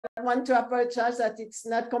want to apologize that it's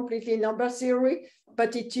not completely number theory,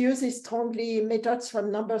 but it uses strongly methods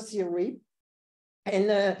from number theory.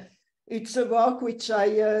 And it's a work which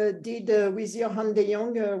I did with Johan de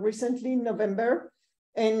Jong recently in November.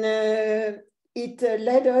 And it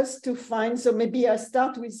led us to find, so maybe I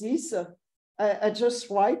start with this. I just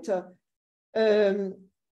write,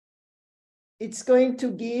 it's going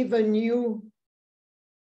to give a new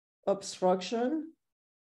obstruction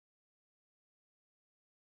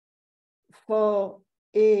for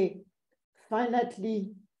a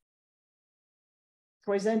finitely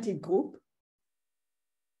presented group.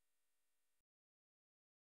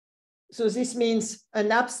 So this means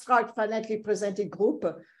an abstract finitely presented group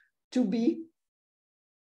to be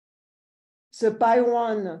the pi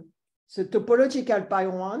one, the topological pi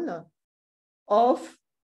one of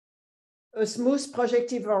a smooth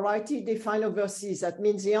projective variety defined over C. That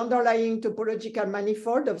means the underlying topological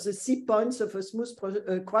manifold of the C points of a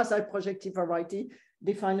smooth quasi-projective variety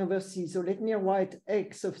defined over C. So let me write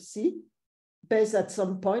X of C based at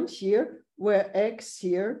some point here, where X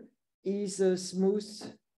here is a smooth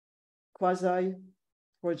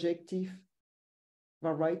quasi-projective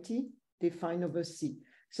variety defined over C.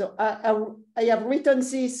 So I have written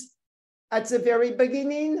this at the very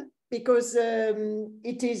beginning because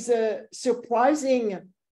it is a surprising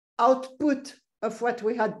output of what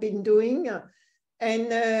we had been doing.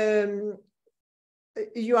 And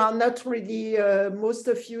you are not really, most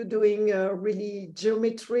of you doing really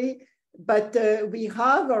geometry, but we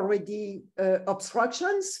have already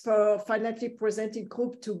obstructions for finitely presented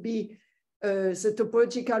group to be the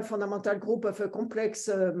topological fundamental group of a complex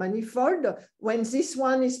manifold when this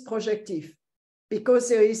one is projective, because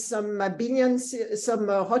there is some some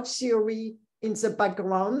Hodge theory in the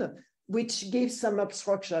background, which gives some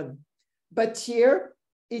obstruction. But here,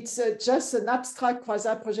 it's just an abstract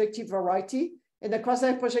quasi-projective variety. And a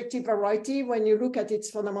quasi-projective variety, when you look at its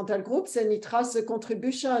fundamental groups, and it has the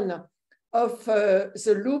contribution of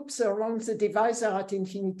the loops around the divisor at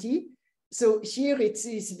infinity. So here it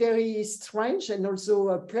is very strange and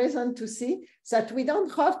also pleasant to see that we don't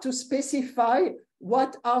have to specify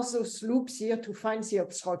what are those loops here to find the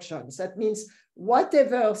obstructions. That means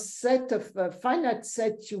whatever set of finite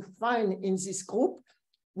set you find in this group,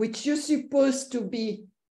 which you suppose to be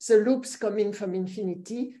the loops coming from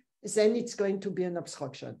infinity, then it's going to be an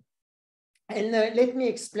obstruction. And let me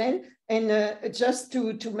explain, and just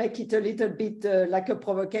to make it a little bit like a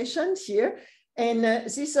provocation here, and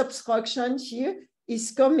this obstruction here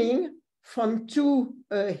is coming from two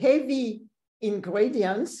heavy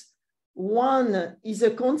ingredients. One is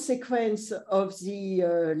a consequence of the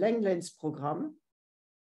Langlands program.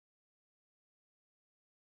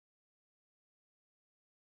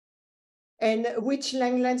 And which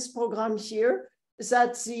Langlands program here?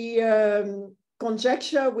 That's the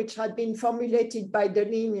conjecture which had been formulated by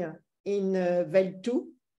Deligne in Welt 2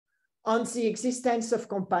 on the existence of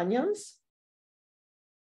companions.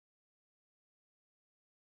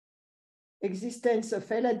 Existence of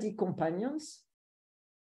adic companions.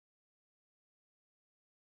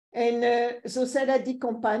 And those adic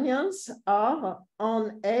companions are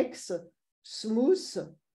on X smooth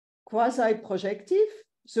quasi-projective.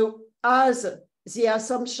 So as the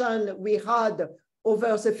assumption we had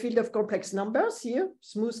over the field of complex numbers here,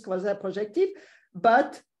 smooth quasi-projective,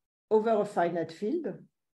 but over a finite field,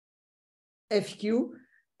 FQ.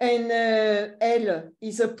 And L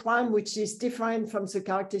is a prime which is different from the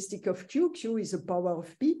characteristic of Q. Q is a power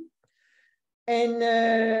of P. And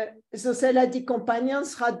those adic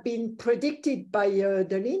companions had been predicted by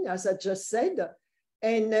Deligne, as I just said,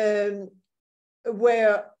 and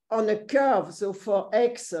were on a curve, so for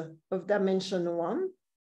X of dimension 1.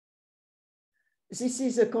 This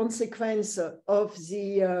is a consequence of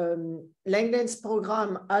the Langlands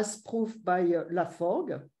program as proved by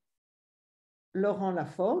Laforgue. Laurent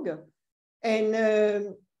Laforgue.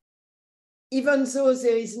 And even though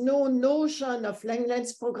there is no notion of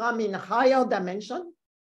Langlands program in higher dimension,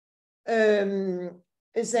 then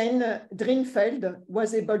Drinfeld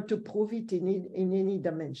was able to prove it in any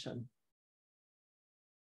dimension.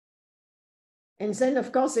 And then,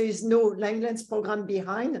 of course, there is no Langlands program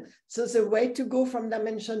behind. So the way to go from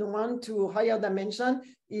dimension 1 to higher dimension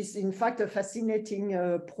is, in fact, a fascinating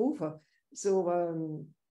proof. So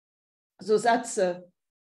that's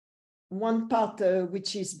one part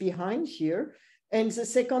which is behind here. And the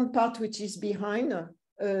second part which is behind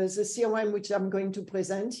the theorem which I'm going to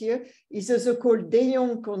present here is the so-called de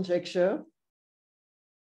Jong conjecture.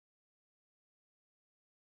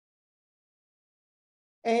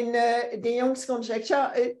 And de Jong's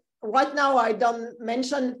conjecture, right now I don't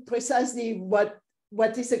mention precisely what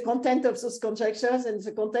what is the content of those conjectures and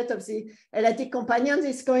the content of the L-adic companions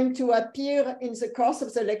is going to appear in the course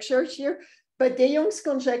of the lecture here. But de Jong's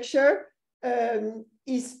conjecture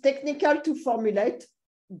is technical to formulate,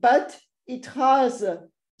 but it has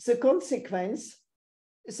the consequence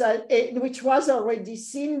that, which was already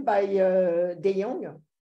seen by de Jong,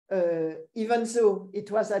 even though it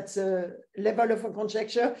was at the level of a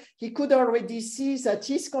conjecture, he could already see that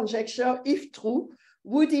his conjecture, if true,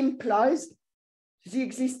 would imply the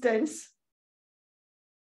existence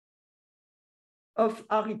of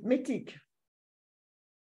arithmetic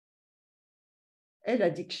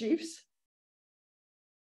L-adic shifts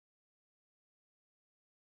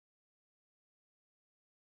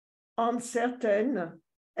on certain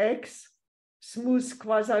X smooth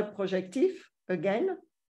quasi-projective, again,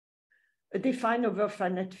 defined over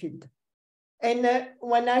finite field. And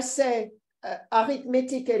when I say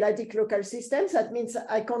arithmetic L-adic local systems, that means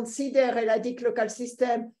I consider L-adic local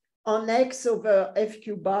system on X over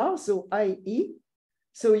FQ bar, so IE.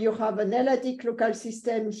 So you have an L-adic local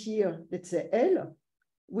system here, let's say L,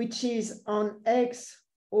 which is on X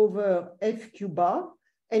over FQ bar.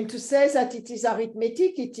 And to say that it is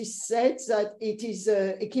arithmetic, it is said that it is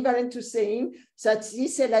equivalent to saying that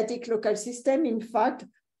this L-adic local system, in fact,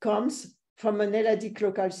 comes from an L-adic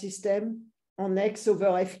local system on X over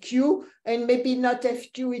FQ, and maybe not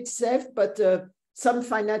FQ itself, but some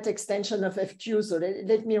finite extension of FQ. So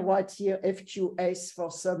let me write here FQS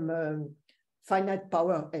for some finite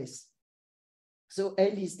power S. So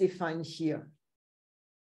L is defined here.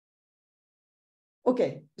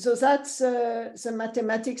 Okay, so that's the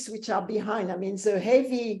mathematics which are behind. I mean, the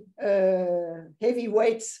heavy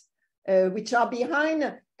weights which are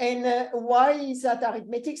behind. And why is that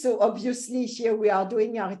arithmetic? So obviously here we are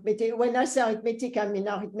doing arithmetic. When I say arithmetic, I mean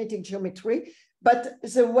arithmetic geometry. But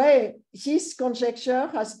the way his conjecture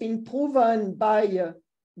has been proven by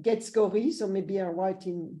Groechenig, so maybe I write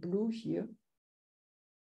in blue here.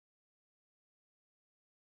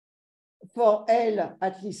 For L,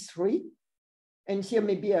 at least 3. And here,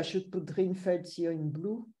 maybe I should put Drinfeld here in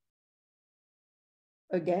blue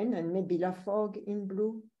again, and maybe Laforgue in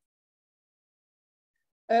blue.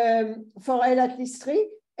 For L at least 3.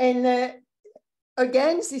 And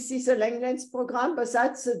again, this is a Langlands program, but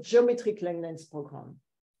that's a geometric Langlands program.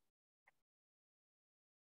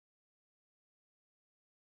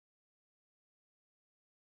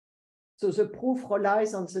 So the proof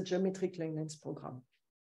relies on the geometric Langlands program.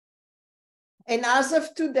 And as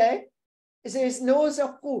of today, there is no other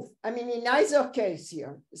proof. I mean, in either case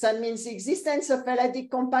here, that means the existence of L-adic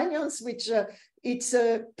companions, which it's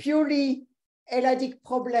a purely L-adic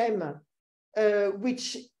problem,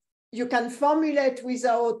 which you can formulate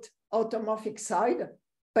without automorphic side,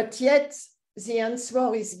 but yet the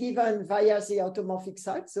answer is given via the automorphic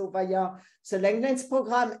side, so via the Langlands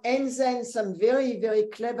program, and then some very, very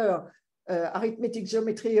clever arithmetic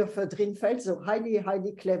geometry of Drinfeld, so highly,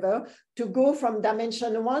 highly clever, to go from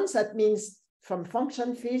dimension 1, that means from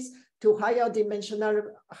function fields, to higher dimensional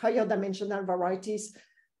varieties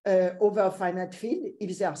over finite field,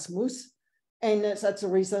 if they are smooth. And that's the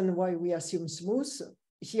reason why we assume smooth.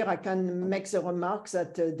 Here I can make the remark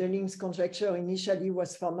that Deling's conjecture initially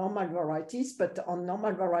was for normal varieties, but on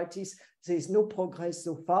normal varieties, there is no progress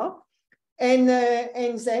so far. And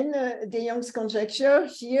then de Jong's conjecture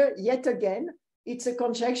here, yet again, it's a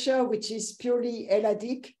conjecture which is purely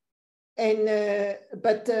L-adic, and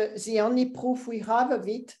but the only proof we have of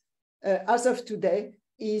it as of today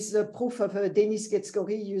is the proof of Denis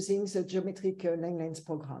Groechenig using the geometric Langlands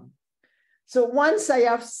program. So once I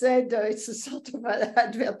have said it's a sort of an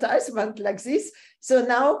advertisement like this, so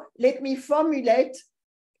now let me formulate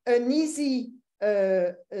an easy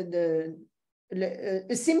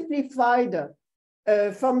a simplified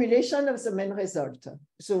formulation of the main result.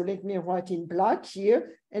 So let me write in black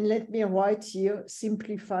here, and let me write here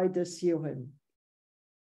simplified theorem.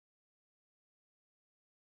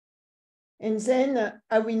 And then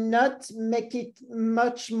I will not make it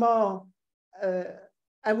much more,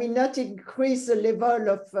 I will not increase the level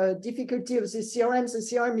of difficulty of the theorem. The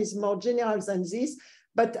theorem is more general than this,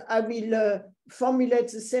 but I will formulate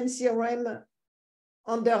the same theorem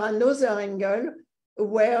under another angle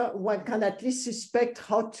where one can at least suspect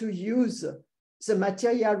how to use the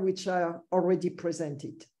material which are already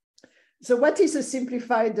presented. So what is a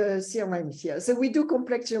simplified theorem here? So we do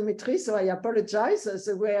complex geometry, so I apologize.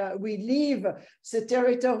 So where we leave the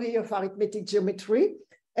territory of arithmetic geometry.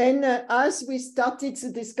 And as we started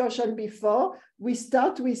the discussion before, we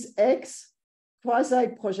start with X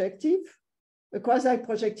quasi-projective, a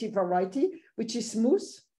quasi-projective variety, which is smooth,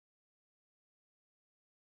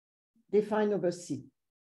 defined over C.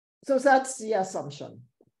 So that's the assumption.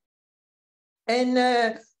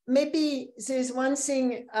 And maybe there's one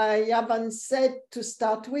thing I haven't said to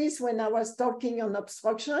start with when I was talking on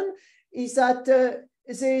obstruction, is that there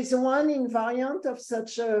is one invariant of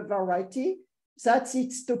such a variety, that's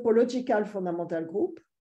its topological fundamental group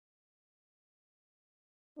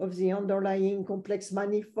of the underlying complex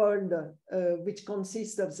manifold, which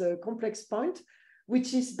consists of the complex point,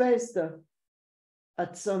 which is based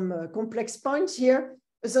at some complex points here.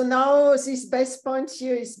 So now this base point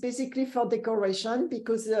here is basically for decoration,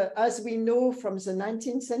 because as we know from the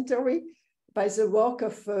 19th century, by the work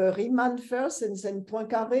of Riemann first and then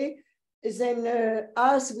Poincaré, then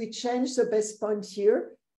as we change the base point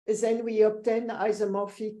here, then we obtain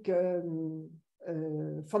isomorphic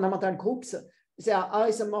fundamental groups. They are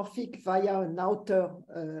isomorphic via an outer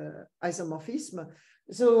isomorphism.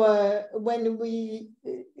 So when we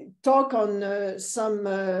talk on some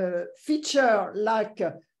feature like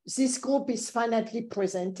this group is finitely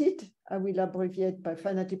presented, I will abbreviate by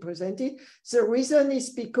finitely presented. The reason is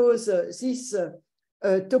because this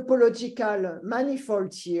topological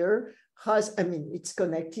manifold here has, I mean, it's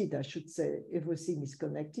connected, I should say, everything is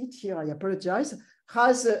connected here, I apologize,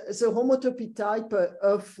 has the homotopy type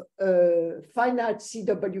of finite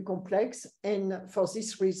CW complex, and for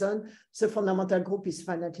this reason, the fundamental group is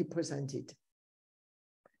finitely presented.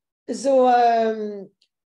 So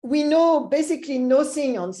we know basically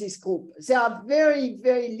nothing on this group. There are very,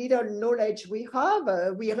 very little knowledge we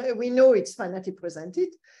have. We know it's finitely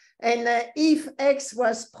presented. And if X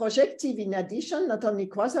was projective in addition, not only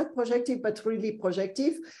quasi-projective, but really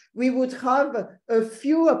projective, we would have a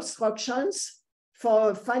few obstructions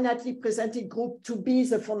for a finitely presented group to be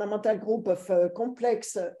the fundamental group of a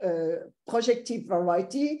complex projective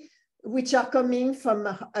variety, which are coming from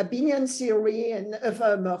abelian theory and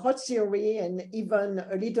from Roth theory, and even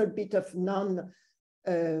a little bit of non-abelian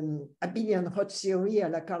Roth theory a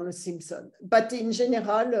la Carlos Simpson. But in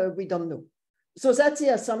general, we don't know. So that's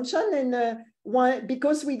the assumption. And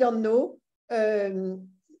because we don't know, in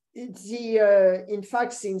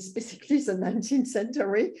fact, since basically the 19th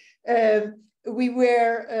century, we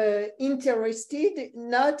were interested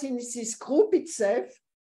not in this group itself,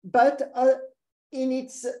 but in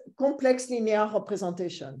its complex linear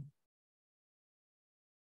representation.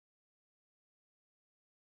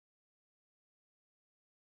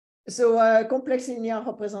 So complex linear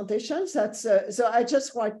representations, that's, so I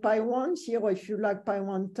just write pi1 here, or if you like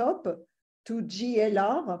pi1 top, to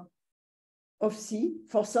GLR of C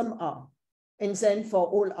for some R, and then for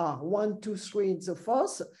all R, 1, 2, 3, and so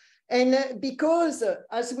forth. And because,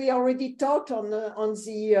 as we already talked on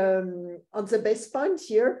the base point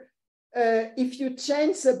here, if you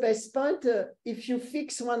change the base point, if you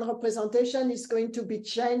fix one representation, it's going to be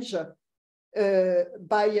changed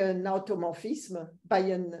by an automorphism, by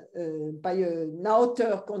an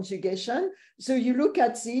outer conjugation. So you look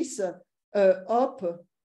at this up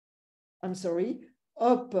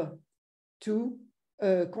to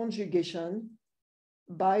conjugation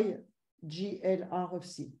by GLR of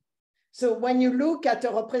C. So when you look at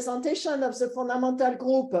a representation of the fundamental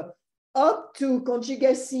group up to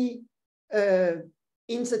conjugacy in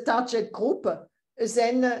the target group,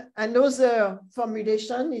 then another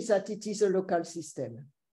formulation is that it is a local system.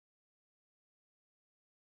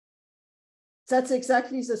 That's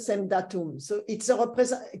exactly the same datum. So it's a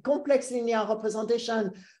complex linear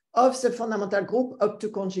representation of the fundamental group up to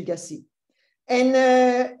conjugacy. And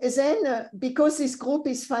then because this group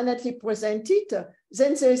is finitely presented,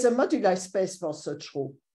 then there is a moduli space for such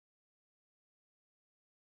group.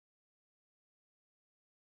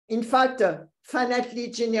 In fact,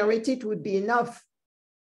 finitely generated would be enough,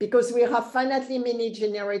 because we have finitely many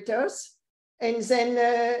generators, and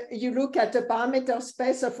then you look at the parameter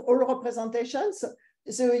space of all representations.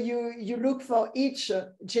 So you look for each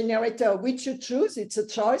generator which you choose, it's a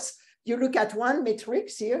choice. You look at one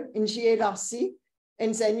matrix here in GLRC,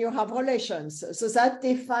 and then you have relations. So that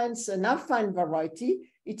defines an affine variety.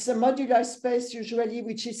 It's a modular space usually,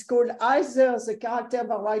 which is called either the character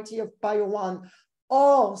variety of pi1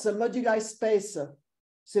 or the modular space,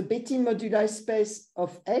 the Betti Moduli space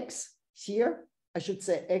of X here. I should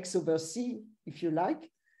say X over C, if you like.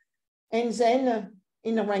 And then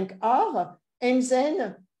in rank R, and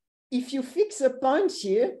then if you fix a point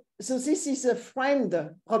here, so this is a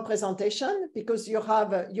friend representation, because you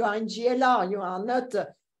are in GLR, you are not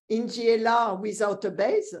in GLR without a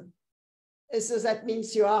base. So that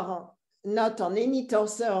means you are not on any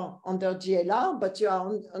torsor under GLR, but you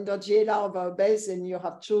are under GLR over a base, and you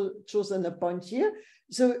have chosen a point here.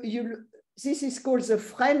 So this is called the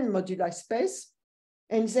friend moduli space.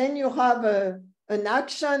 And then you have an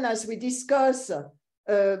action, as we discussed,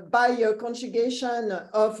 by a conjugation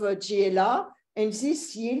of GLR, and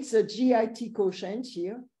this yields a GIT quotient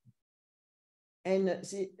here. And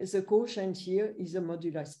the quotient here is a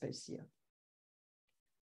modular space here.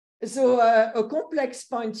 So a complex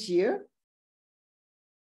point here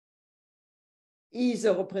is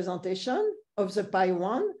a representation of the pi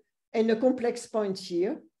 1, and a complex point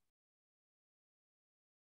here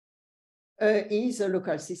is a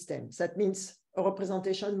local system. That means a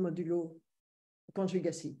representation modulo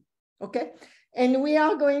conjugacy. Okay? And we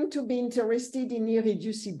are going to be interested in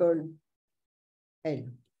irreducible L.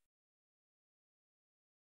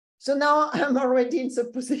 So now I'm already in the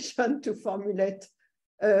position to formulate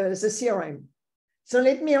the theorem. So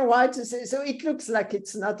let me write, so it looks like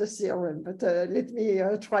it's not a theorem, but let me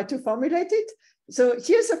try to formulate it. So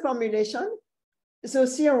here's a formulation. So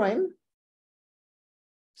theorem.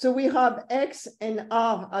 So we have X and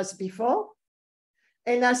R as before,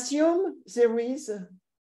 and assume there is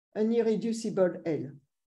an irreducible L,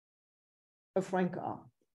 of rank R.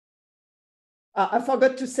 I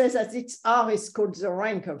forgot to say that its R is called the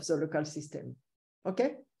rank of the local system.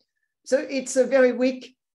 Okay, so it's a very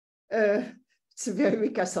weak,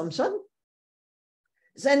 assumption.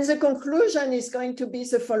 Then the conclusion is going to be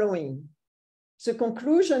the following. The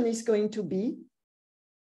conclusion is going to be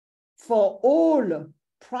for all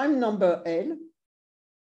prime number L,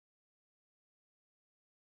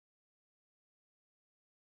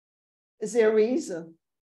 there is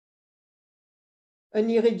an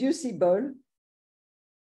irreducible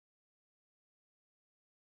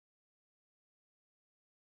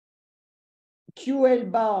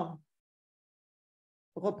QL bar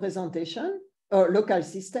representation or local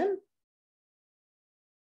system.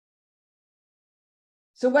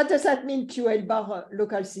 So what does that mean, QL bar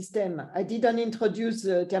local system? I didn't introduce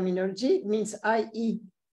the terminology. It means i.e.,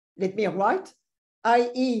 let me write,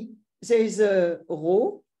 i.e., there is a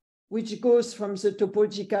rho which goes from the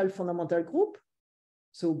topological fundamental group,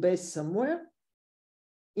 so base somewhere,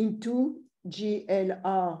 into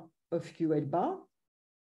GLR of QL bar.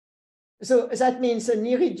 So that means an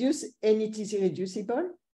irreducible, and it is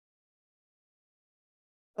irreducible.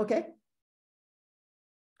 Okay.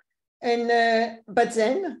 And but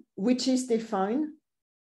then, which is defined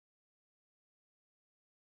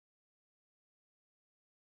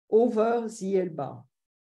over the L bar.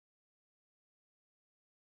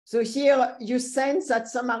 So here you sense that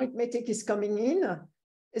some arithmetic is coming in.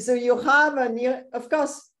 So you have of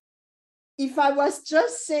course, if I was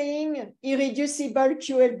just saying irreducible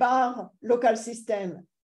QL bar local system,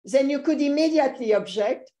 then you could immediately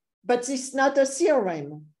object, but it's not a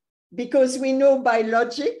theorem, because we know by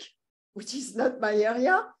logic, which is not my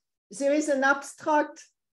area, there is an abstract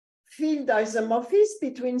field isomorphism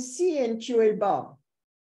between C and QL bar.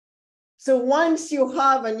 So once you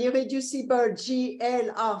have an irreducible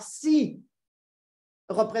GLRC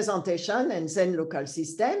representation and then local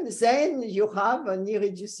system, then you have an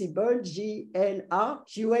irreducible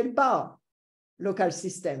GLR-QL bar local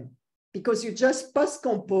system, because you just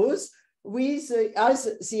post-compose with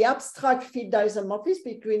as the abstract field isomorphism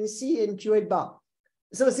between C and QL bar.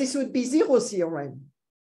 So this would be zero theorem.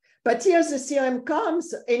 But here the theorem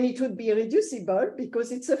comes and it would be irreducible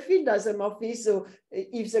because it's a field isomorphism. So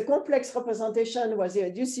if the complex representation was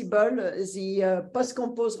irreducible, the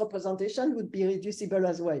post-composed representation would be irreducible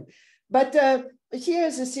as well. But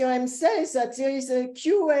here the theorem says that there is a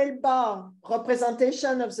QL bar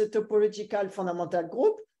representation of the topological fundamental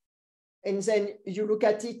group. And then you look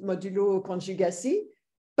at it modulo conjugacy.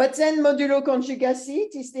 But then modulo conjugacy,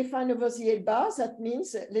 it is defined over the L bar. That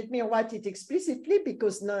means, let me write it explicitly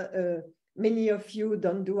because many of you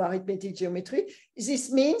don't do arithmetic geometry. This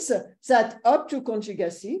means that up to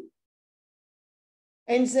conjugacy,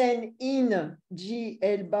 and then in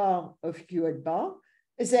GL bar of QL bar,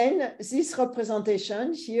 then this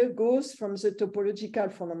representation here goes from the topological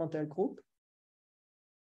fundamental group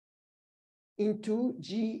into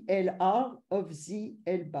GLR of the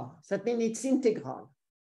L bar. That means it's integral.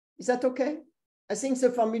 Is that okay? I think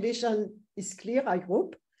the formulation is clear, I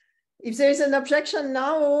hope. If there is an objection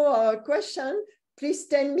now or a question, please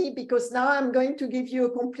tell me, because now I'm going to give you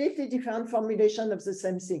a completely different formulation of the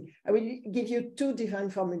same thing. I will give you two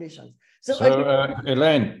different formulations. So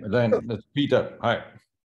Hélène, that's Peter. Hi.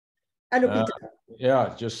 Hello, Peter.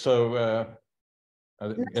 Yeah, just so,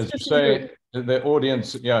 as you say, the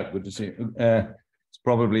audience, yeah, good to see you. It's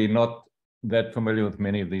probably not that familiar with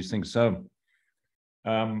many of these things. So,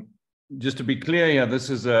 just to be clear here, this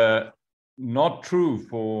is not true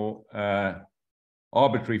for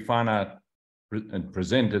arbitrary finite and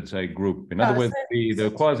presented, say, group. In other words,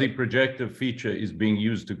 the quasi-projective feature is being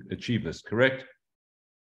used to achieve this, correct?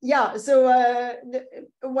 Yeah, so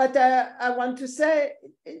what I want to say,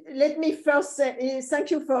 let me first say, thank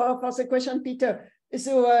you for the question, Peter.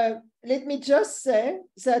 So let me just say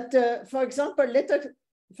that, for example, let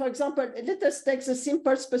us take the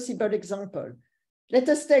simplest possible example. Let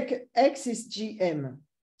us take X is GM.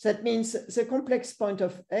 That means the complex point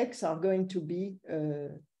of X are going to be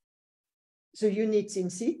the units in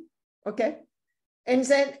C, okay? And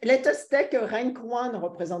then let us take a rank 1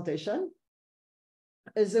 representation.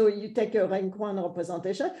 So you take a rank 1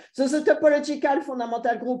 representation. So the topological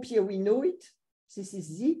fundamental group here, we know it. This is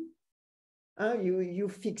Z. You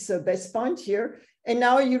fix a base point here. And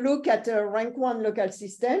now you look at a rank 1 local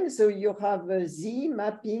system. So you have a Z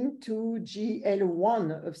mapping to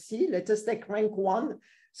GL1 of C. Let us take rank 1.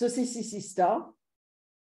 So this is C star.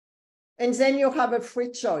 And then you have a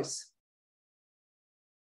free choice.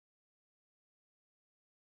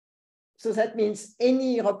 So that means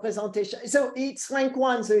any representation. So it's rank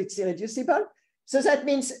 1, so it's irreducible. So that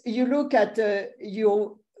means you look at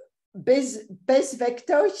your base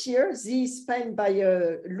vector here, Z spanned by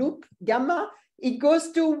a loop gamma. It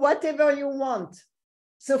goes to whatever you want.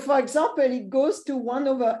 So for example, it goes to 1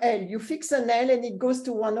 over L. You fix an L and it goes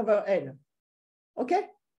to 1 over L. Okay?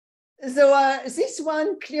 So this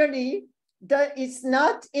one clearly is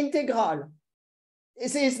not integral.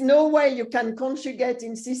 There is no way you can conjugate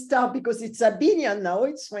in C star because it's abelian now,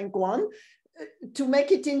 it's rank 1, to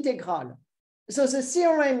make it integral. So the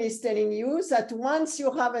theorem is telling you that once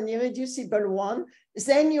you have an irreducible one,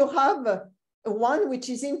 then you have one which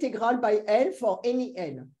is integral by L for any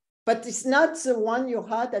L, but it's not the one you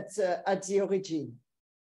had at the origin.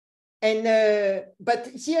 And but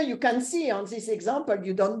here you can see on this example,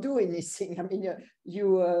 you don't do anything. I mean,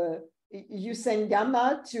 you send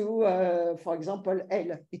gamma to, for example,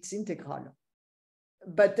 L, it's integral.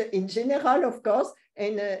 But in general, of course,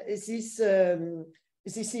 and this is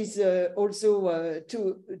also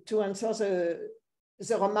to answer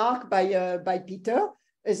the remark by Peter,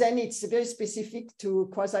 then it's very specific to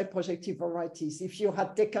quasi-projective varieties. If you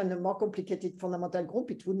had taken a more complicated fundamental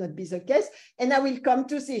group, it would not be the case. And I will come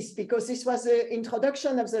to this because this was the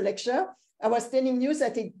introduction of the lecture. I was telling you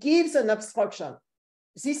that it gives an obstruction.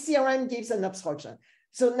 This theorem gives an obstruction.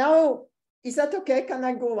 So now, is that okay? Can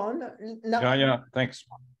I go on? Now, yeah, thanks.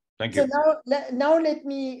 Thank you. So now let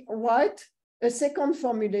me write a second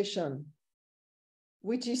formulation,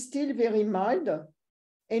 which is still very mild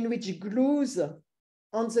and which glues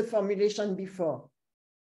on the formulation before.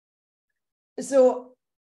 So,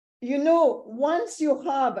 you know, once you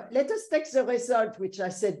have, let us take the result, which I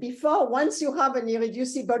said before, once you have an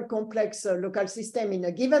irreducible complex local system in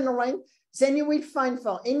a given range, then you will find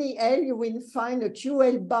for any L, you will find a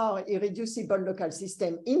QL bar irreducible local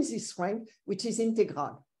system in this range, which is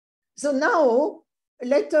integral. So now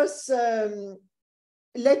let us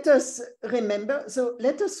remember, so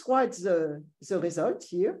let us write the result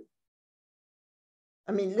here.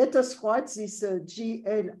 I mean, let us write this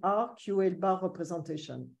GLR QL bar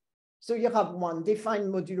representation. So you have one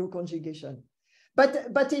defined modulo conjugation.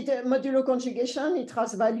 But modulo conjugation, it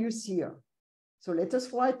has values here. So let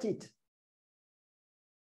us write it.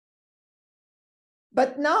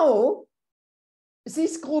 But now,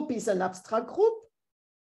 this group is an abstract group.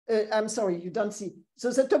 I'm sorry, you don't see.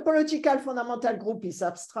 So the topological fundamental group is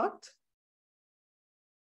abstract.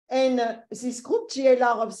 And this group,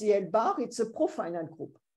 GLR of the L bar, it's a profinite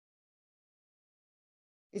group.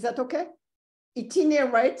 Is that okay? It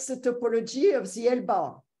inherits the topology of the L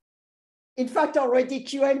bar. In fact, already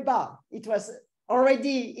QL bar. It was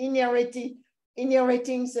already inheriting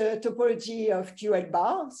the topology of QL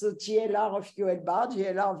bar, so GLR of QL bar,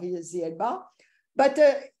 GLR of the L bar. But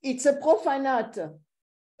it's a profinite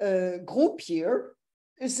group here.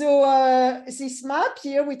 So this map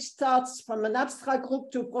here, which starts from an abstract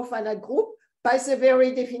group to profinite group, by the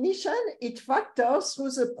very definition, it factors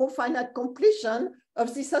through the profinite completion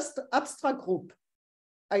of this abstract group.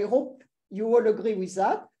 I hope you all agree with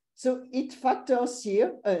that. So it factors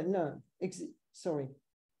here,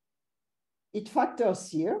 it factors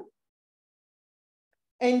here.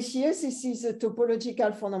 And here, this is a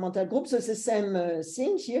topological fundamental group, so it's the same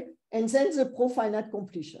thing here, and then the profinite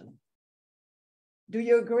completion. Do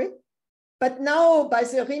you agree? But now, by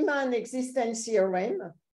the Riemann existence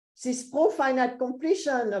theorem, this profinite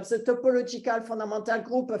completion of the topological fundamental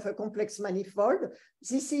group of a complex manifold,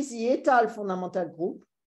 this is the étale fundamental group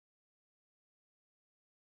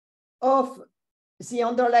of the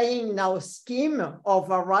underlying now scheme or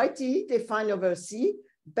variety defined over C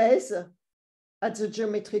based at the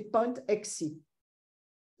geometric point XC.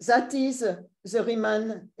 That is the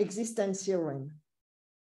Riemann existence theorem.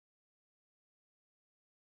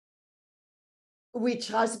 which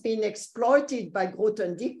has been exploited by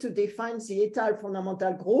Groechenig to define the étale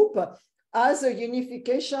fundamental group as a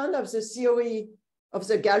unification of the theory of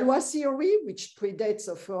the Galois theory, which predates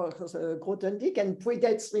of Groechenig and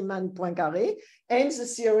predates Riemann-Poincaré, and the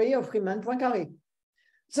theory of Riemann-Poincaré.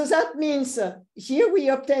 So that means here we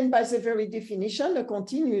obtain by the very definition a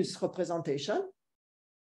continuous representation.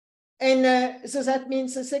 And so that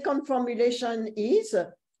means the second formulation is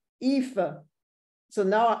if, so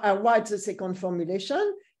now I write the second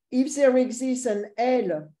formulation, if there exists an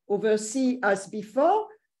L over C as before,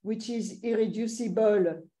 which is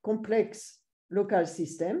irreducible complex local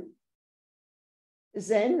system,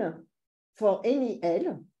 then for any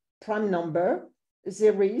L prime number,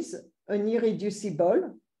 there is an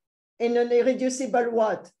irreducible, and an irreducible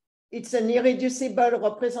what? It's an irreducible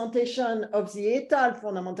representation of the étale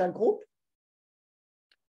fundamental group.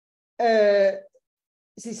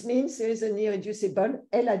 This means there is an irreducible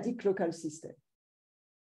L-adic local system.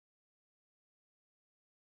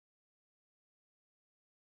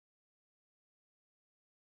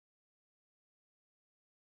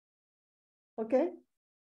 Okay,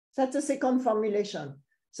 that's the second formulation.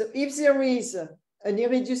 So if there is an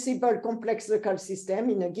irreducible complex local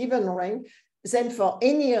system in a given range, then for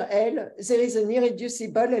any L, there is an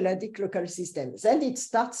irreducible L-adic local system. Then it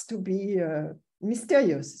starts to be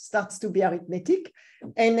mysterious, starts to be arithmetic,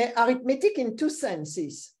 and arithmetic in two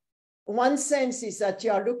senses. One sense is that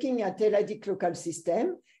you are looking at L-adic local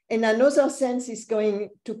system, and another sense is going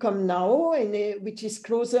to come now, and which is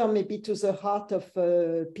closer maybe to the heart of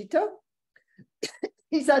Peter,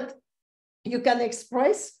 is that you can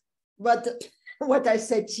express what I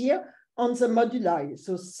said here on the moduli.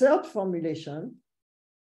 So third formulation,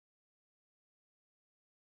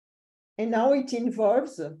 and now it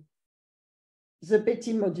involves the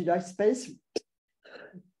Betti Moduli space,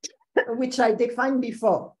 which I defined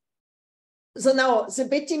before. So now the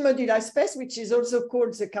Betti Moduli space, which is also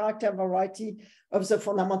called the character variety of the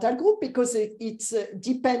fundamental group, because it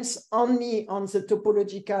depends only on the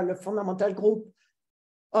topological fundamental group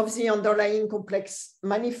of the underlying complex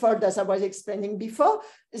manifold, as I was explaining before,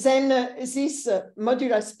 then this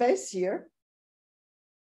modular space here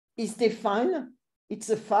is defined, it's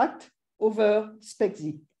a fact, over spec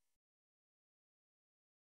Z.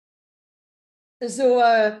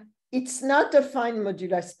 So it's not a fine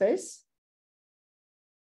modular space.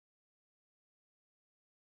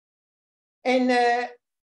 And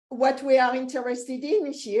what we are interested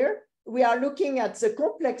in here, we are looking at the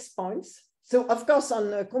complex points. So of course,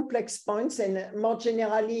 on complex points and more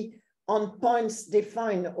generally on points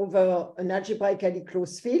defined over an algebraically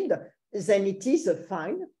closed field, then it is a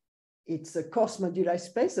fine. It's a coarse modular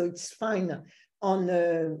space, so it's fine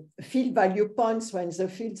on field value points when the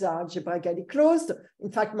fields are algebraically closed.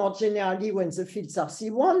 In fact, more generally when the fields are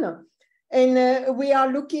C1. And we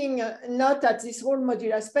are looking not at this whole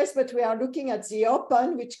modular space, but we are looking at the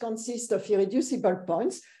open, which consists of irreducible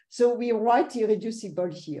points. So we write irreducible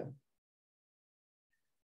here.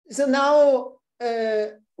 So now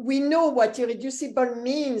we know what irreducible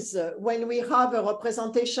means when we have a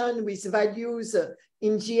representation with values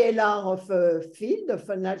in GLR of a field, of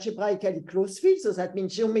an algebraically closed field. So that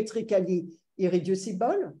means geometrically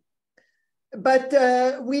irreducible. But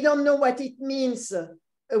we don't know what it means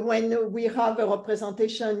when we have a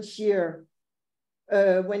representation here,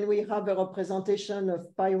 when we have a representation of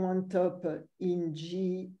pi1 top in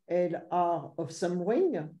GLR of some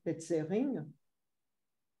ring, let's say ring.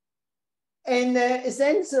 And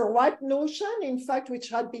then the right notion, in fact, which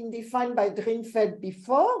had been defined by Drinfeld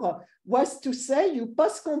before, was to say you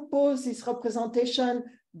post-compose this representation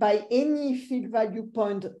by any field value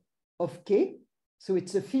point of K. So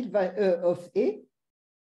it's a field of A.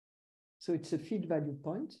 So it's a field value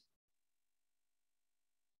point.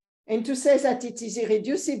 And to say that it is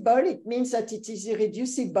irreducible, it means that it is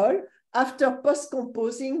irreducible after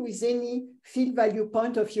post-composing with any field value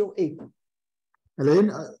point of your A.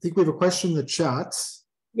 Hélène, I think we have a question in the chat.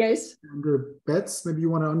 Yes. Under Betts, maybe you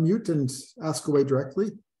want to unmute and ask away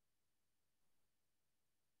directly.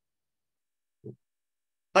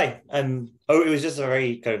 Hi. Oh, it was just a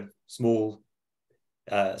very kind of small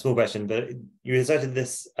question, but you asserted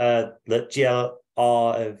this that GLR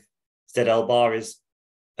of ZL bar is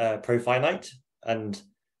profinite, and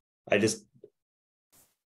I just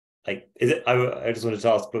like I just wanted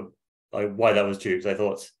to ask, but why that was true, because I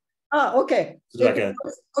thought. Okay. Like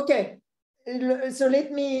okay. So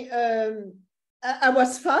let me, I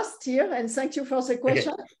was fast here, and thank you for the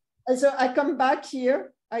question. Okay. So I come back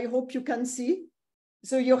here. I hope you can see.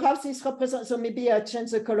 So you have this representation, so maybe I change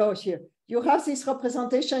the color here. You have this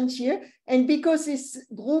representation here, and because this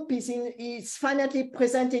group is finitely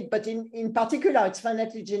presented, but in particular it's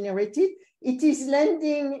finitely generated, it is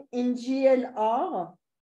landing in GLR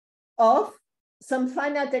of some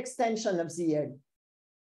finite extension of the L.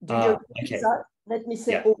 Do you agree with that? Let me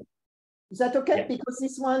say, oh, is that okay? Yeah. Because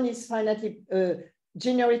this one is finitely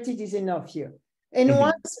generated is enough here. And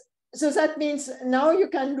once, so that means now you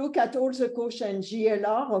can look at all the quotient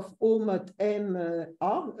GLR of O mod M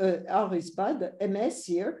R. R is bad, MS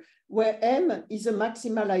here, where M is a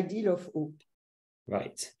maximal ideal of O.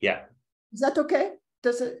 Right, yeah. Is that okay?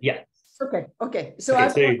 Does it? Yeah. Okay, okay. So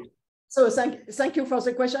thank you for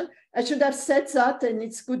the question. I should have said that, and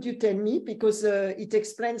it's good you tell me, because it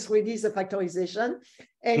explains really the factorization.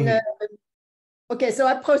 And okay, so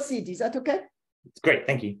I proceed. Is that okay? It's great,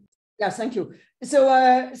 thank you. Yeah, thank you. So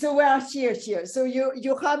we are here. So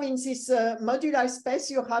you have in this moduli space,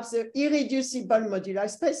 you have the irreducible moduli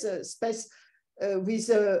space, space with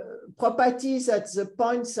properties that the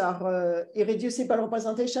points are irreducible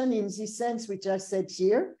representation in this sense, which I said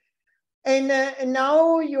here. And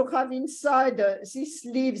now you have inside, this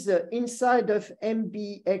lives inside of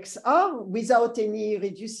MBXR without any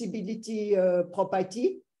reducibility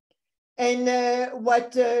property. And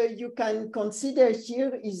what you can consider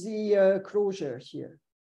here is the closure here.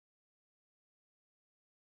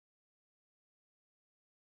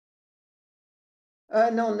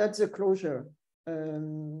 No, not the closure.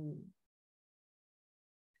 Or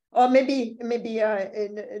maybe I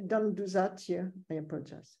don't do that here. I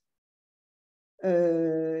apologize.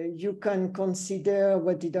 You can consider,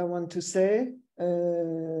 what did I want to say?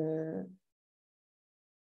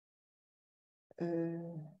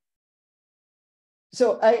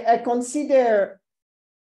 So I consider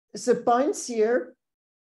the points here.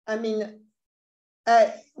 I mean,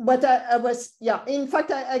 what I was, yeah, in fact,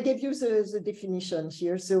 I gave you the definition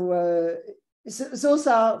here. So, those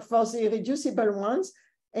are for the reducible ones.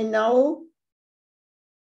 And now,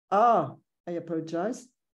 I apologize.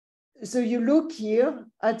 So you look here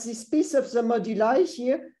at this piece of the moduli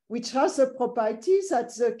here, which has the properties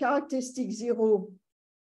that the characteristic 0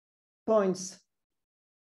 points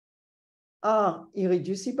are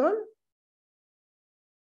irreducible.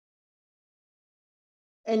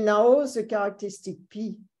 And now the characteristic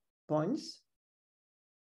P points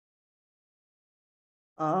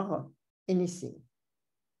are anything.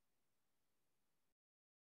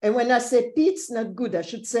 And when I say P, it's not good. I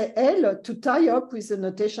should say L to tie up with the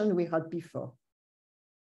notation we had before.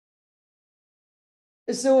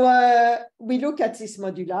 So we look at this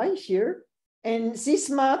moduli here, and this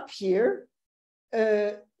map here,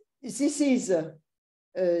 this is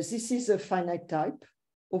a finite type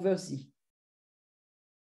over Z.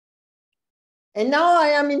 And now I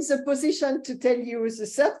am in the position to tell you the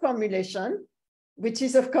third formulation, which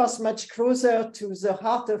is of course much closer to the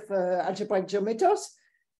heart of algebraic geometers,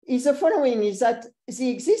 is the following, is that the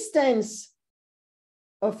existence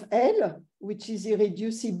of L, which is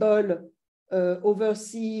irreducible over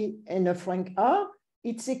C and a rank R,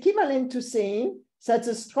 it's equivalent to saying that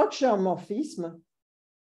the structure morphism,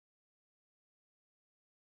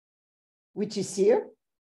 which is here,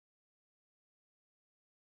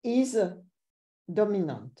 is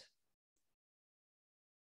dominant.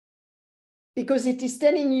 Because it is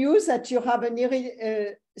telling you that you have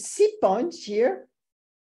a C point here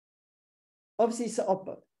of this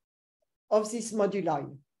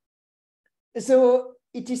moduli. So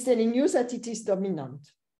it is telling you that it is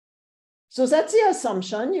dominant. So that's the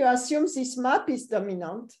assumption. You assume this map is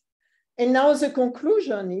dominant. And now the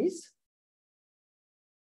conclusion is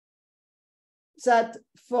that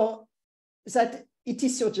it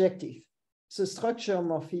is surjective. So structure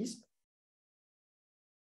morphism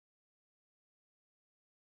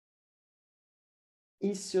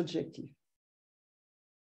is surjective.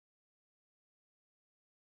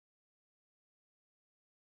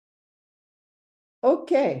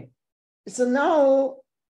 Okay, so now,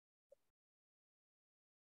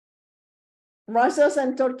 rather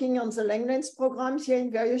than talking on the Langlands programs here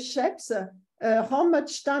in various shapes, how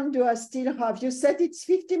much time do I still have? You said it's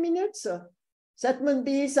 50 minutes. That would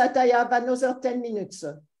be that I have another 10 minutes,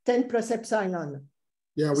 10 plus epsilon.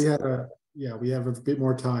 Yeah, we have a bit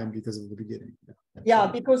more time because of the beginning. Yeah,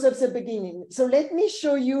 because of the beginning. So let me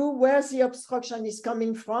show you where the obstruction is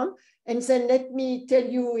coming from. And then let me tell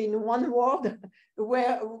you in one word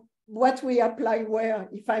what we apply where,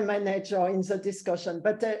 if I manage, or in the discussion.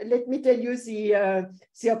 But let me tell you the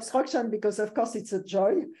obstruction, because of course it's a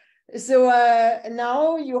joy. So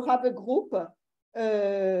now you have a group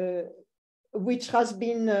which has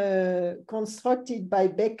been constructed by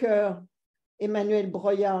Becker Emmanuel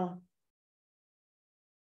Breuillard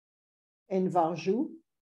and Varjou,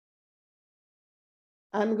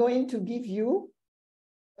 I'm going to give you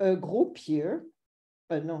a group here,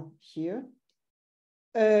 here,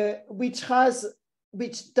 which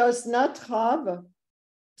does not have,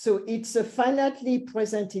 so it's a finitely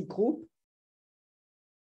presented group,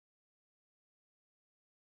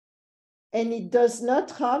 and it does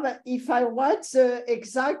not have, if I write the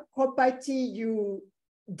exact property you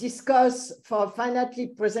discuss for a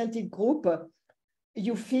finitely presented group,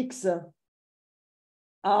 you fix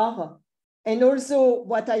R. And also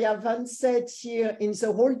what I haven't said here in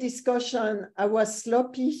the whole discussion, I was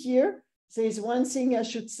sloppy here. There is one thing I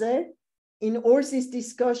should say. In all this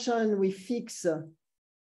discussion, we fix a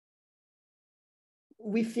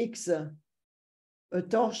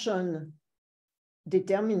torsion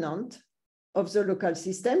determinant of the local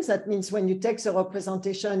systems. That means when you take the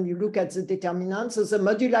representation, you look at the determinant. So the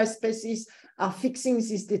modular spaces are fixing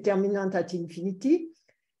this determinant at infinity.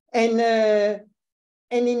 And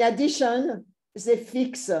in addition, they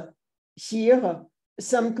fix here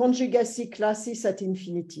some conjugacy classes at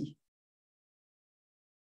infinity.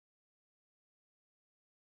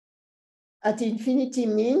 At infinity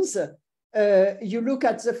means you look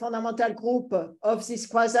at the fundamental group of these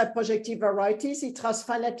quasi-projective varieties. It has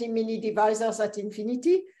finitely many divisors at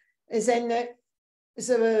infinity. And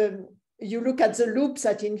then you look at the loops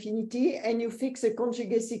at infinity and you fix the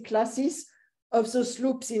conjugacy classes of those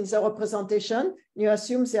loops in the representation. You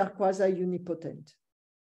assume they are quasi-unipotent.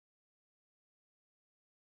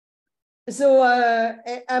 So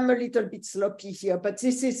I'm a little bit sloppy here, but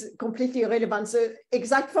this is completely irrelevant. The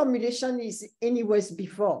exact formulation is anyways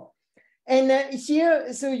before. And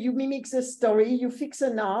here, so you mimic the story, you fix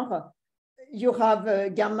an R, you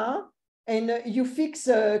have gamma, and you fix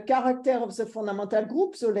a character of the fundamental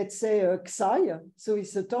group. So let's say Xi, so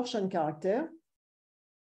it's a torsion character.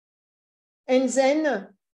 And then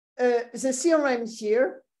the theorem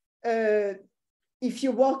here, if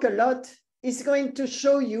you work a lot, is going to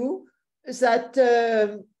show you that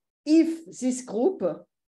if this group,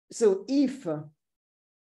 so if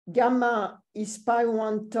gamma is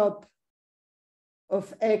pi1 top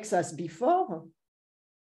of X as before,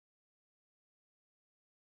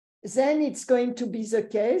 then it's going to be the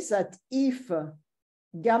case that if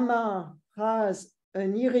gamma has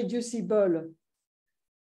an irreducible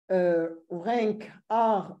rank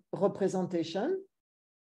R representation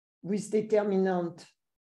with determinant,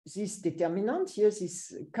 this determinant, here,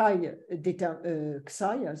 this Xi,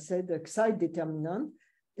 I said Xi determinant,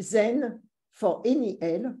 then for any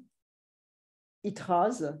L, it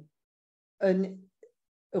has a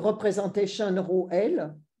representation rho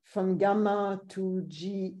L from gamma to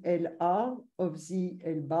GLR of the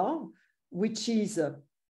L bar, which is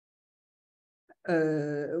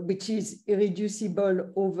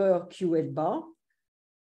irreducible over QL bar,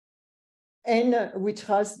 and which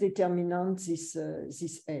has determinant this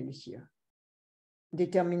L here,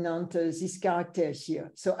 determinant this character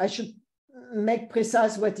here. So I should make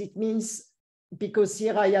precise what it means, because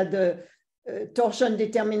here I had a torsion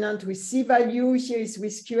determinant with C value, here is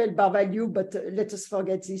with QL bar value, but let us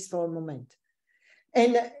forget this for a moment.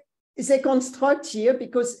 And they construct here,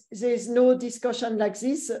 because there is no discussion like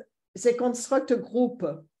this, they construct a group.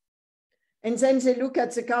 And then they look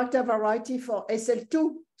at the character variety for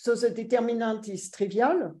SL2. So the determinant is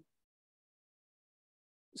trivial.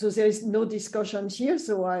 So there is no discussion here,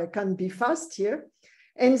 so I can be fast here.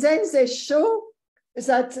 And then they show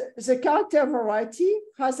that the character variety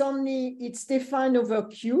has only, it's defined over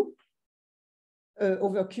Q,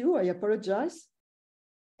 I apologize.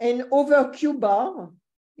 And over Q bar,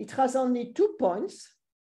 it has only 2 points,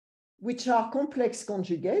 which are complex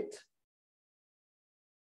conjugate,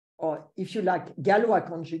 or if you like, Galois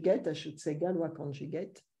conjugate, I should say Galois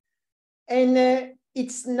conjugate. And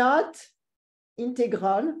it's not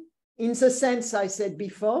integral in the sense I said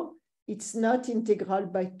before, it's not integral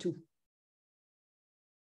by 2.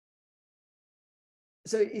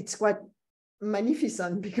 So it's quite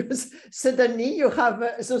magnificent, because suddenly you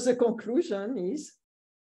have, so the conclusion is,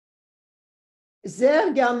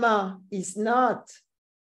 their gamma is not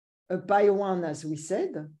a pi1 as we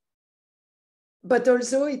said, but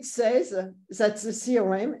also it says that the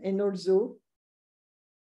theorem, and also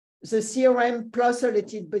the theorem plus a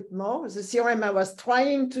little bit more, the theorem I was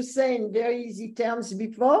trying to say in very easy terms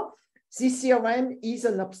before, this theorem is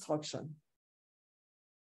an obstruction.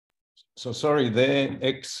 So sorry, their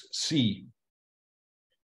XC,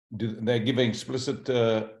 they're giving explicit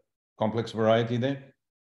complex variety there?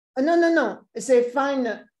 No. They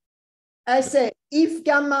find, I say, if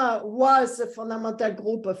gamma was a fundamental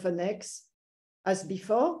group of an X, as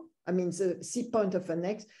before, I mean the C point of an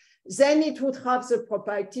X, then it would have the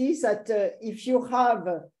property that if you have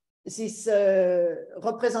this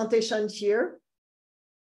representation here,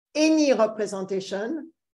 any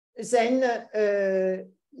representation, then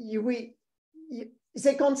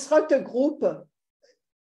they construct a group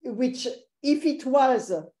which, if it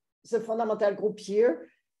was the fundamental group here,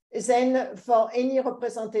 then for any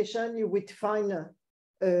representation, you would find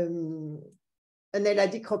an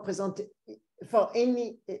adic representation for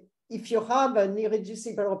any, if you have an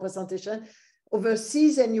irreducible representation over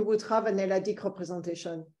C, then you would have an adic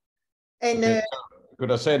representation. And okay, so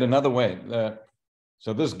could I say it another way?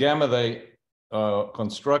 So this gamma they are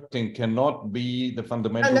constructing cannot be the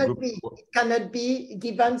fundamental group. It cannot be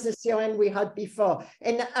given the theorem we had before.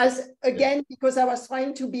 And as again, because I was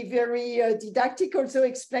trying to be very didactic, also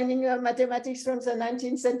explaining mathematics from the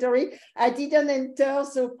 19th century, I didn't enter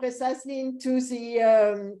so precisely into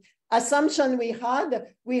the assumption we had.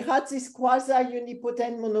 We had this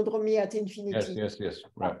quasi-unipotent monodromy at infinity. Yes,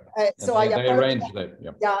 right. So they arranged that.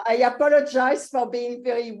 Yeah, I apologize for being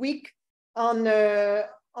very weak on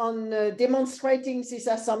demonstrating this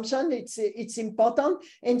assumption. It's important,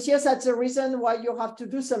 and here that's the reason why you have to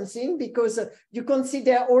do something, because you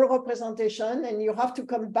consider all representation and you have to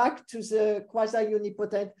come back to the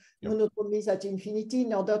quasi-unipotent monodromies at infinity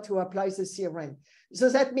in order to apply the theorem. So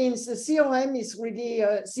that means the theorem is really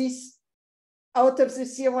this. Out of the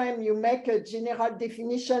theorem, you make a general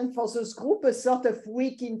definition for this group, a sort of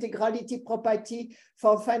weak integrality property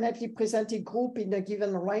for a finitely presented group in a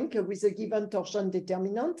given rank with a given torsion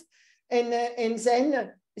determinant. And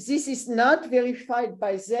then this is not verified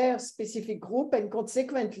by their specific group, and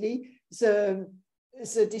consequently, the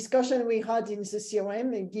discussion we had in the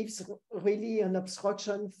theorem gives really an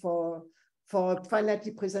obstruction for a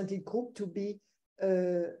finitely presented group to be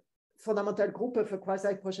a fundamental group of a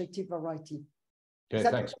quasi-projective variety. Okay,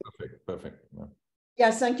 thanks. Perfect.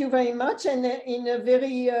 Yeah, thank you very much. And in a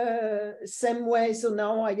very same way, so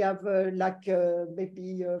now I have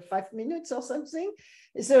maybe 5 minutes or something.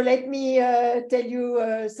 So let me tell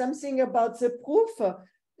you something about the proof.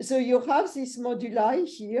 So you have this moduli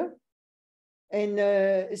here, and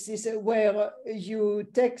this is where you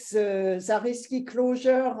take the Zariski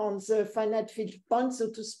closure on the finite field point, so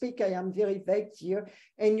to speak. I am very vague here.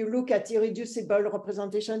 And you look at irreducible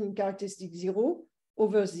representation in characteristic 0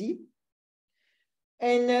 over Z.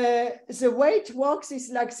 And the way it works is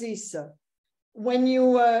like this. When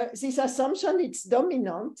you, this assumption, it's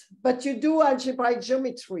dominant, but you do algebraic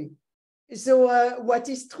geometry. So what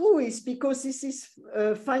is true is, because this is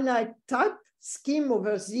a finite type scheme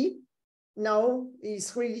over Z, now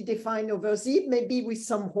is really defined over Z, maybe with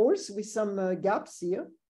some holes, with some gaps here.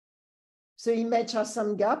 So image has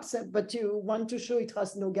some gaps, but you want to show it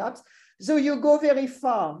has no gaps. So you go very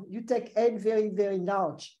far. You take L very, very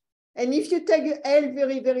large. And if you take L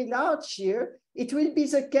very, very large here, it will be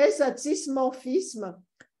the case that this morphism,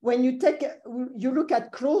 when you look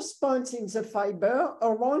at close points in the fiber,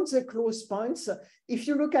 around the close points, if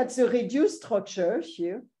you look at the reduced structure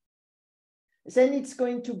here, then it's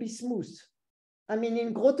going to be smooth. I mean,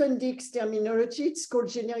 in Groechenig terminology, it's called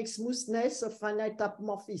generic smoothness of finite type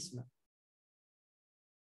morphism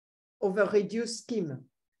over reduced scheme.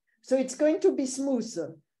 So it's going to be smooth.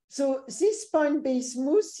 So this point being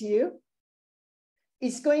smooth here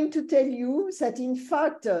is going to tell you that, in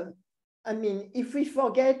fact, I mean, if we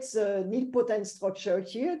forget the nilpotent structure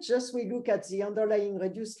here, just we look at the underlying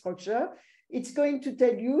reduced structure, it's going to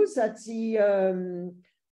tell you that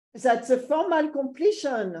the formal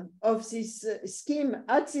completion of this scheme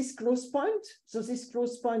at this close point, so this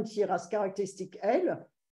close point here as characteristic L,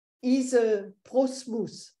 is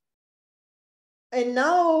pro-smooth. And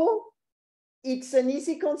now it's an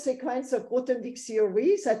easy consequence of Groechenig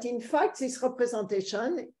theory that, in fact, this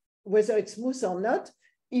representation, whether it's smooth or not,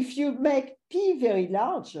 if you make P very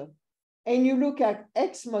large and you look at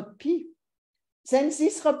X mod P, then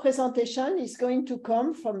this representation is going to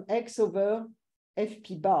come from X over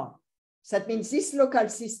FP bar. So that means this local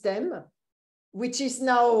system, which is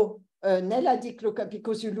now an L-adic local,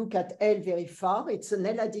 because you look at L very far, it's an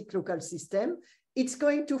L-adic local system. It's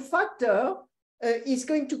going to factor, is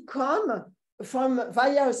going to come from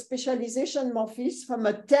via a specialization morphism from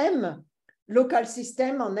a TEM local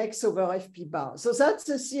system on X over FP bar. So that's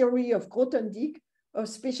the theory of Groechenig of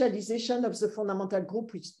specialization of the fundamental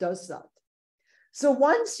group, which does that. So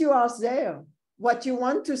once you are there, what you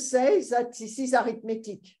want to say is that this is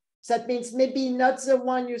arithmetic. That means maybe not the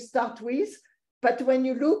one you start with, but when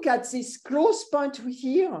you look at this close point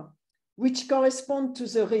here, which correspond to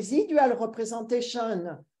the residual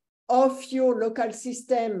representation of your local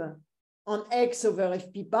system on X over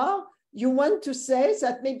FP bar, you want to say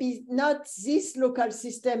that maybe not this local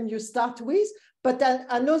system you start with, but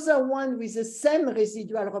another one with the same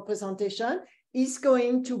residual representation is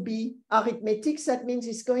going to be arithmetic. That means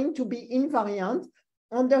it's going to be invariant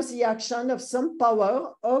under the action of some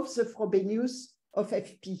power of the Frobenius of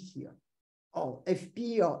Fp here, or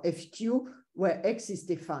Fp or Fq, where X is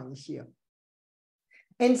defined here.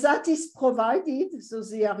 And that is provided, so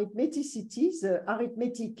the arithmeticity, the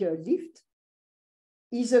arithmetic lift,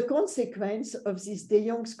 is a consequence of this de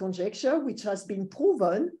Jong's conjecture, which has been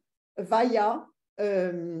proven via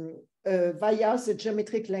the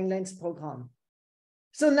geometric Langlands program.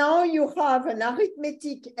 So now you have an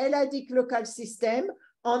arithmetic L-adic local system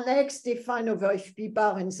on X defined over Fp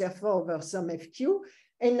bar and therefore over some Fq.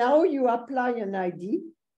 And now you apply an ID,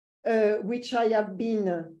 which I have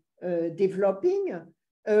been developing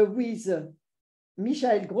with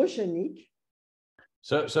Michael Groechenig.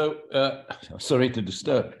 So, sorry to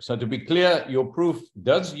disturb. So to be clear, your proof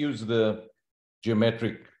does use the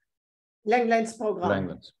geometric Langlands program.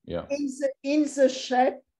 Langlands, yeah. In the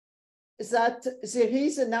shape that there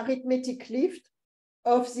is an arithmetic lift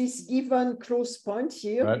of this given close point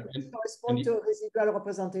here, right. which corresponds to a residual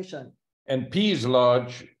representation. And P is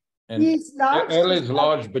large, and P is large, L is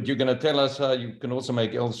large, but you're going to tell us how you can also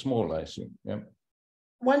make L small, I assume. Yeah.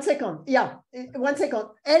 1 second. Yeah, 1 second.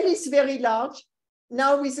 L is very large.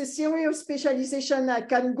 Now with a theory of specialization, I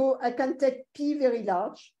can take P very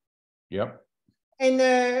large. Yep. And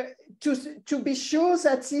to be sure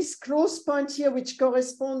that this close point here, which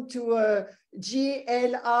correspond to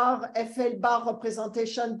GLR FL bar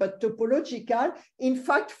representation, but topological, in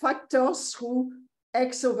fact factors through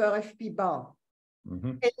X over FP bar.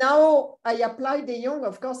 Mm-hmm. And now I apply de Jong.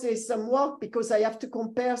 Of course, there is some work because I have to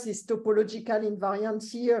compare this topological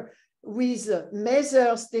invariance here with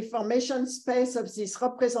measures deformation space of this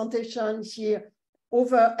representation here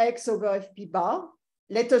over X over FP bar.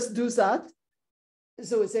 Let us do that.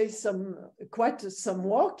 So there's quite some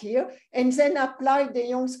work here, and then apply de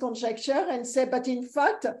Jong's conjecture and say, but in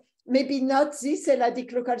fact, maybe not this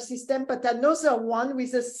L-adic local system, but another one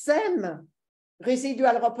with the same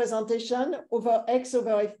residual representation over X over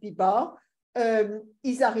FP bar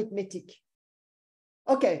is arithmetic.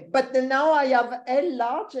 Okay, but now I have L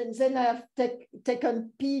large, and then I have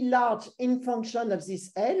taken P large in function of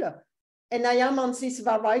this L, and I am on this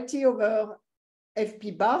variety over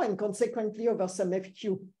Fp bar and consequently over some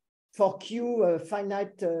Fq for Q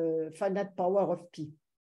finite power of P.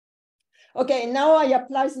 Okay, now I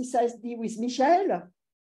apply this AEST with Michael,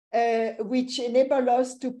 which enable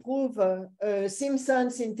us to prove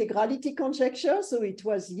Simpson's integrality conjecture. So it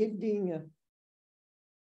was yielding,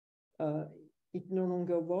 it no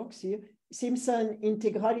longer works here. Simpson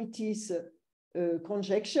integralities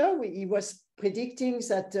conjecture. He was predicting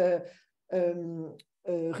that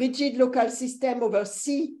rigid local system over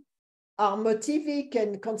C are motivic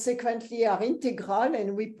and consequently are integral,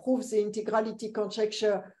 and we prove the integrality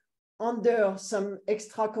conjecture under some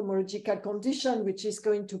extra cohomological condition, which is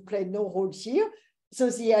going to play no role here. So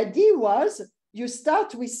the idea was you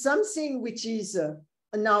start with something which is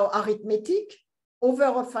now arithmetic over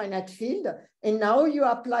a finite field, and now you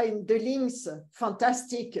apply de Jong's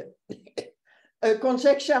fantastic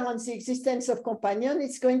conjecture on the existence of companion.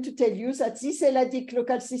 It's going to tell you that this L-adic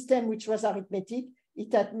local system, which was arithmetic,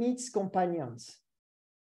 it admits companions.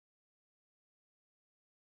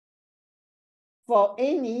 For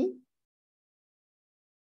any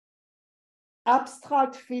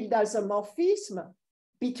abstract field isomorphism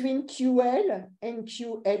between QL and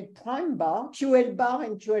QL prime bar, QL bar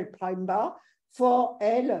and QL prime bar, for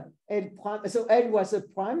L prime, so L was a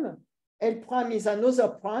prime, L prime is another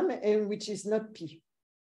prime, and which is not P.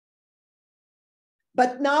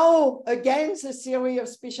 But now, again, the theory of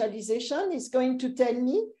specialization is going to tell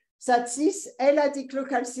me that this L-adic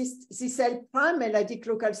local system, this L prime L-adic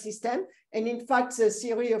local system, and in fact, the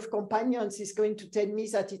theory of companions is going to tell me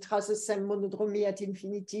that it has the same monodromy at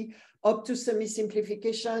infinity up to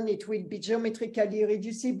semi-simplification. It will be geometrically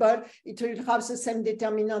reducible. It will have the same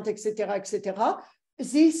determinant, etc., etc.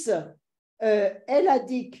 This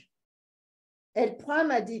L-adic, L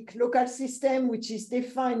prime adic local system, which is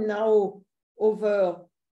defined now over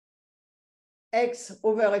X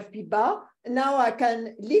over Fp bar. Now I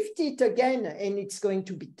can lift it again, and it's going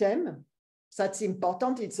to be TEM. That's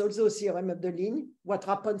important. It's also a theorem of the line. What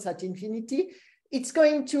happens at infinity? It's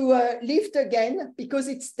going to lift again because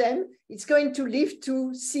it's TEM. It's going to lift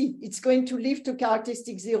to C. It's going to lift to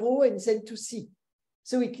characteristic 0 and then to C.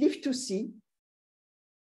 So it lifts to C.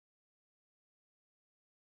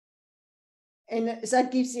 And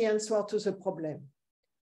that gives the answer to the problem.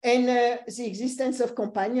 And the existence of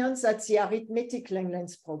companions, that's the arithmetic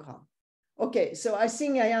Langlands program. Okay, so I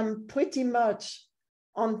think I am pretty much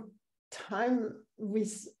on time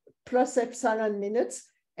with plus epsilon minutes,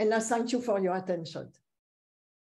 and I thank you for your attention.